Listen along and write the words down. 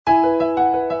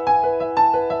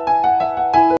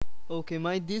Okay,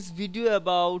 my this video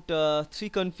about three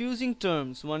confusing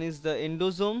terms. One is the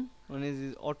endosome, one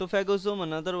is autophagosome,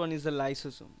 another one is the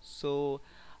lysosome. So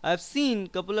I've seen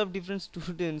couple of different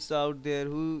students out there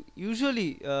who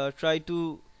usually try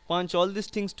to punch all these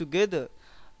things together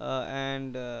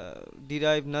and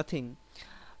derive nothing.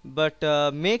 But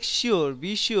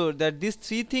be sure that these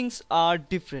three things are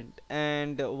different.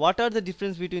 And what are the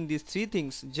difference between these three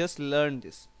things? Just learn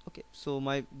this. Okay, so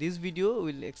my this video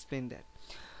will explain that.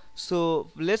 So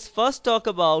let's first talk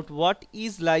about what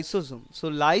is lysosome. So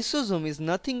lysosome is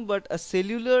nothing but a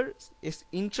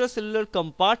intracellular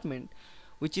compartment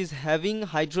which is having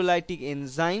hydrolytic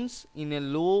enzymes in a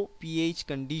low pH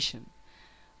condition.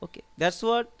 Okay, that's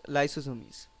what lysosome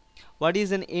is. What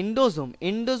is an endosome?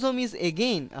 Endosome is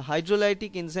again a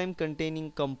hydrolytic enzyme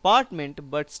containing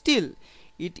compartment, but still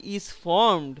it is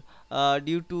formed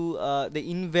due to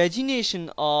the invagination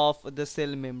of the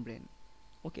cell membrane.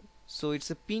 Okay, so it's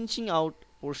a pinching out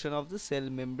portion of the cell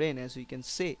membrane, as we can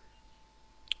say.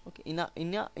 Okay, in a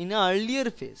earlier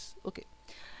phase. Okay,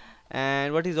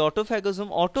 and what is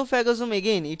autophagosome? Autophagosome,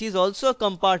 again, it is also a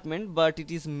compartment, but it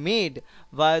is made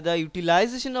via the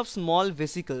utilization of small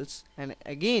vesicles, and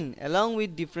again along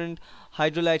with different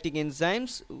hydrolytic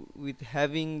enzymes with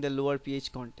having the lower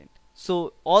pH content.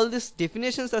 So all these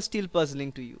definitions are still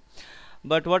puzzling to you,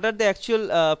 but what are the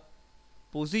actual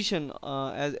position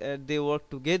as they work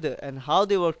together and how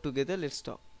they work together? Let's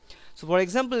talk. So for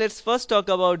example, let's first talk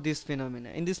about this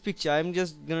phenomena. In this picture, I'm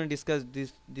just gonna discuss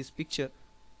this picture.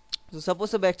 So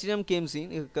suppose a bacterium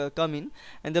come in,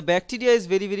 and the bacteria is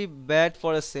very bad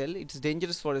for a cell. It's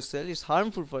dangerous for a cell, it's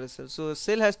harmful for a cell. So a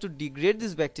cell has to degrade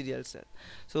this bacterial cell.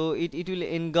 So it will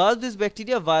engulf this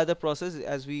bacteria via the process,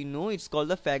 as we know, it's called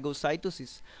the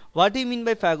phagocytosis. What do you mean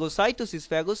by phagocytosis?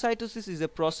 Phagocytosis is a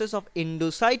process of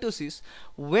endocytosis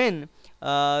when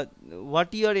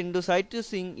what you are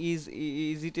endocytosing is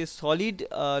it a solid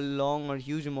long or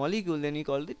huge molecule, then we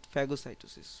call it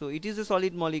phagocytosis. So it is a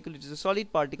solid molecule, it is a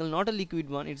solid particle, not a liquid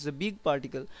one, it's a big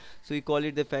particle, so we call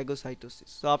it the phagocytosis.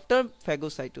 So after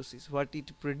phagocytosis, what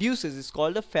it produces is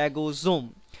called a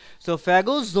phagosome. So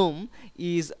phagosome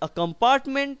is a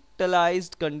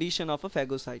compartmentalized condition of a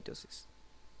phagocytosis.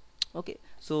 Okay,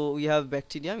 so we have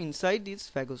bacteria inside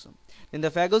this phagosome, then the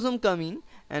phagosome come in,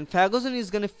 and phagosome is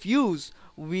going to fuse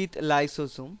with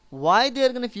lysosome. Why they are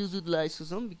going to fuse with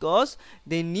lysosome? Because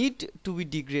they need to be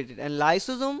degraded, and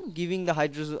lysosome giving the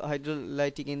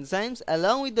hydrolytic enzymes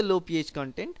along with the low pH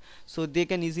content, so they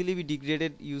can easily be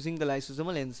degraded using the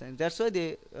lysosomal enzymes. That's why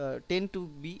they tend to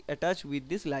be attached with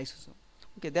this lysosome.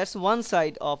 Okay, that's one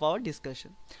side of our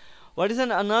discussion. What is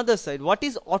another side? What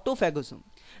is autophagosome?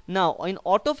 Now in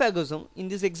autophagosome, in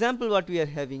this example what we are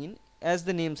having, in as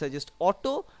the name suggests,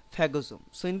 autophagosome.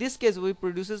 So in this case we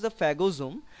produces the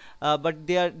phagosome, but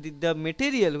they are the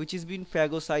material which is being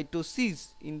phagocytosis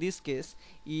in this case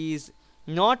is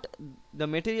not the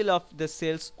material of the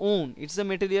cell's own, it's a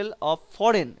material of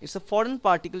foreign, it's a foreign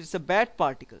particle, it's a bad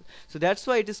particle. So that's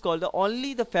why it is called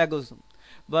only the phagosome.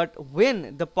 But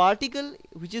when the particle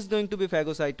which is going to be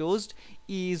phagocytosed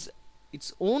is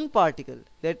its own particle,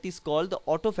 that is called the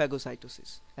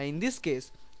autophagocytosis. And in this case,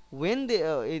 when they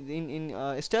in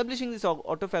establishing this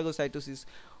autophagocytosis,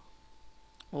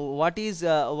 what is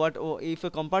if a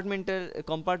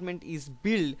compartment is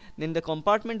built, then the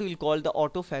compartment will call the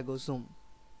autophagosome.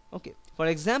 Okay, for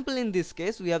example, in this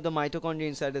case we have the mitochondria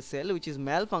inside a cell which is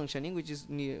malfunctioning, which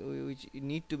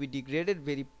need to be degraded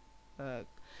very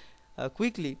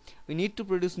quickly. We need to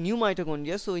produce new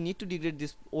mitochondria, so we need to degrade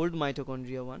this old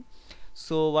mitochondria one.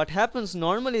 So what happens,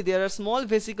 normally there are small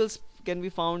vesicles can be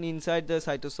found inside the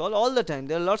cytosol all the time.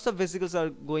 There are lots of vesicles are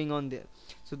going on there.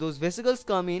 So those vesicles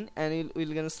come in and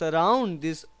will gonna surround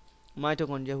this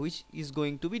mitochondria which is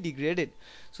going to be degraded.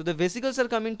 So the vesicles are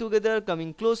coming together,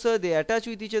 coming closer, they attach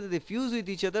with each other, they fuse with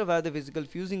each other via the vesicle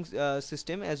fusing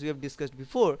system, as we have discussed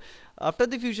before. After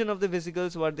the fusion of the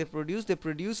vesicles, what they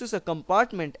produces a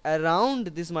compartment around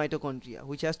this mitochondria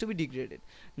which has to be degraded.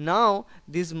 Now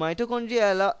this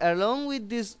mitochondria along with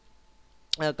this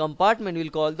compartment will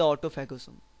call the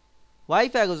autophagosome. Why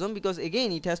phagosome? Because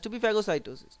again it has to be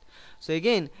phagocytosis. So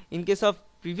again, in case of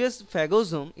previous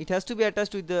phagosome, it has to be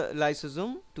attached with the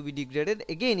lysosome to be degraded.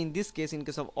 Again in this case, in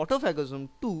case of autophagosome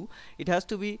too, it has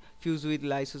to be fused with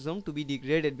lysosome to be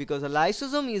degraded, because a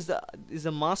lysosome is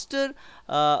a master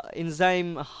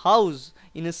enzyme house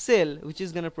in a cell which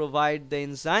is going to provide the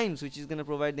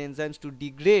enzymes, to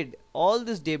degrade all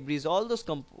this debris, all those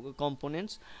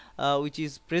components which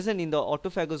is present in the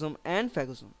autophagosome and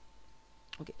phagosome.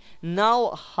 Okay,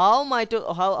 now how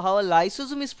a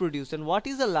lysosome is produced, and what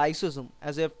is a lysosome?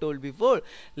 As I have told before,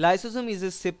 lysosome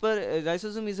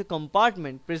is a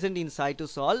compartment present in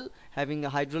cytosol having a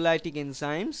hydrolytic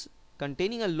enzymes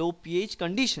containing a low pH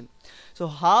condition. So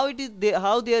how they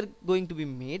are going to be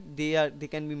made? They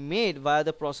can be made via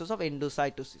the process of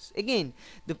endocytosis. Again,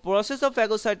 the process of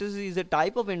phagocytosis is a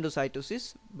type of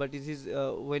endocytosis, but it is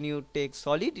when you take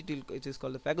solid, it is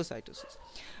called the phagocytosis.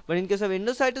 But in case of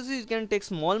endocytosis, you can take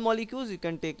small molecules, you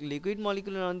can take liquid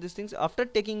molecule and all these things. After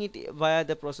taking it via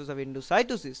the process of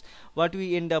endocytosis, what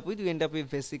we end up with? We end up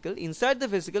with vesicle. Inside the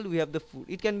vesicle, we have the food.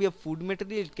 It can be a food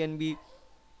material, it can be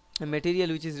a material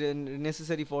which is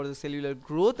necessary for the cellular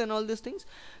growth and all these things.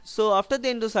 So after the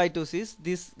endocytosis,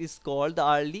 this is called the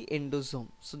early endosome.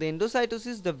 So the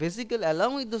endocytosis, the vesicle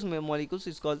along with those molecules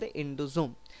is called the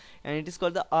endosome, and it is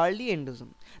called the early endosome.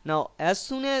 Now as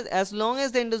long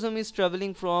as the endosome is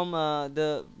traveling from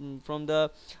the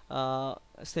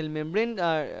cell membrane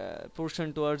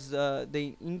portion towards the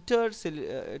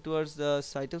towards the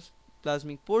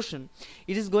cytoplasmic portion,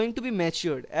 it is going to be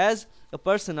matured. As a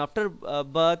person after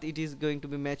birth, it is going to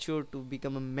be matured to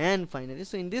become a man finally.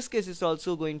 So in this case, it's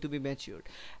also going to be matured,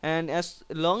 and as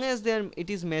long as it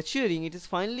is maturing, it is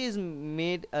finally is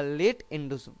made a late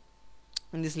endosome.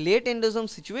 In this late endosome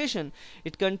situation,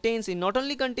 it not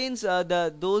only contains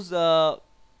the those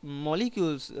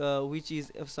molecules which is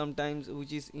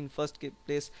in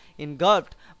place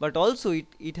engulfed, but also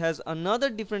it has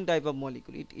another different type of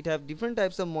molecule. It have different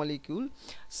types of molecule,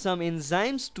 some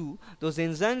enzymes too. Those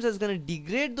enzymes is going to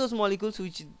degrade those molecules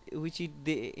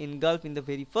they engulf in the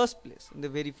very first place, in the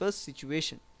very first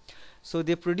situation. So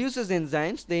they produces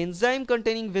enzymes. The enzyme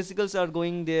containing vesicles are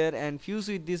going there and fuse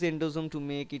with this endosome to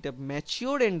make it a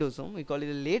matured endosome. We call it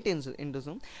a late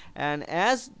endosome. And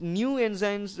as new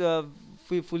enzymes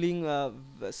filling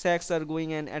sacs are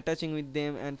going and attaching with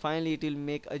them, and finally it will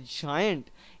make a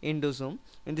giant endosome.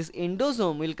 And this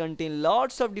endosome will contain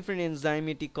lots of different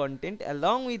enzymatic content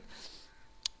along with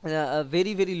a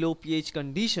very low pH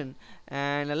condition,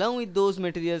 and along with those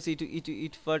materials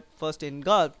it first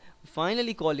engulf.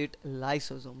 Finally call it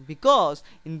lysosome, because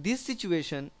in this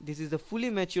situation this is the fully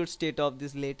matured state of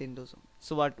this late endosome.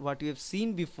 So what we have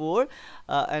seen before,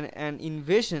 an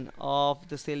invasion of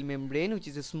the cell membrane, which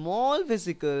is a small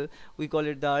vesicle, we call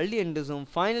it the early endosome.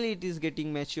 Finally it is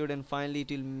getting matured, and finally it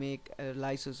will make a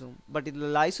lysosome. But the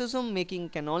lysosome making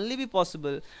can only be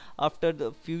possible after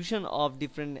the fusion of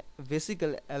different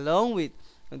vesicle along with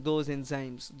those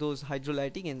enzymes, those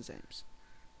hydrolytic enzymes.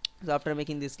 So after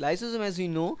making this lysosome, as we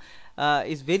know,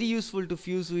 is very useful to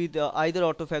fuse with either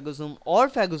autophagosome or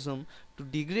phagosome to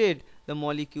degrade the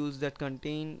molecules that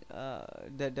contain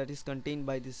that is contained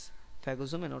by this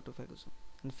phagosome and autophagosome.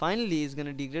 And finally is going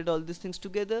to degrade all these things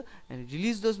together and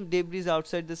release those debris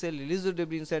outside the cell, release those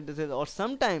debris inside the cell, or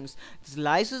sometimes this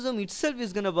lysosome itself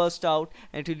is going to burst out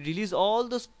and it will release all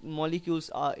those molecules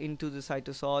into the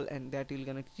cytosol, and that will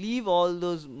going to cleave all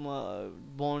those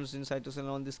bonds in cytosol and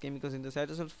all these chemicals in the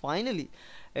cytosol. Finally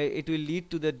it will lead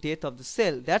to the death of the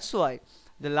cell. That's why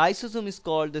the lysosome is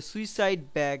called the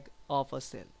suicide bag of a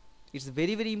cell. It's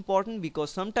very important,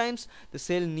 because sometimes the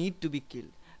cell need to be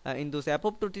killed. In those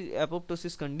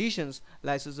apoptosis conditions,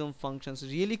 lysosome functions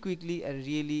really quickly and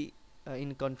really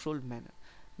in controlled manner.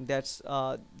 That's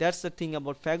the thing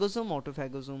about phagosome,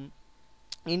 autophagosome,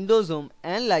 endosome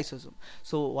and lysosome.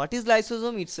 So what is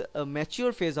lysosome? It's a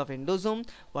mature phase of endosome.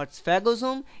 What's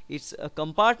phagosome? It's a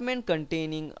compartment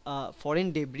containing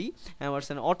foreign debris. And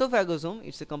what's an autophagosome?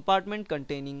 It's a compartment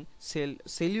containing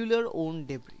cellular own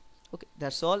debris. Okay,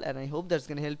 that's all, and I hope that's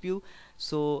going to help you.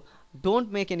 So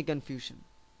don't make any confusion.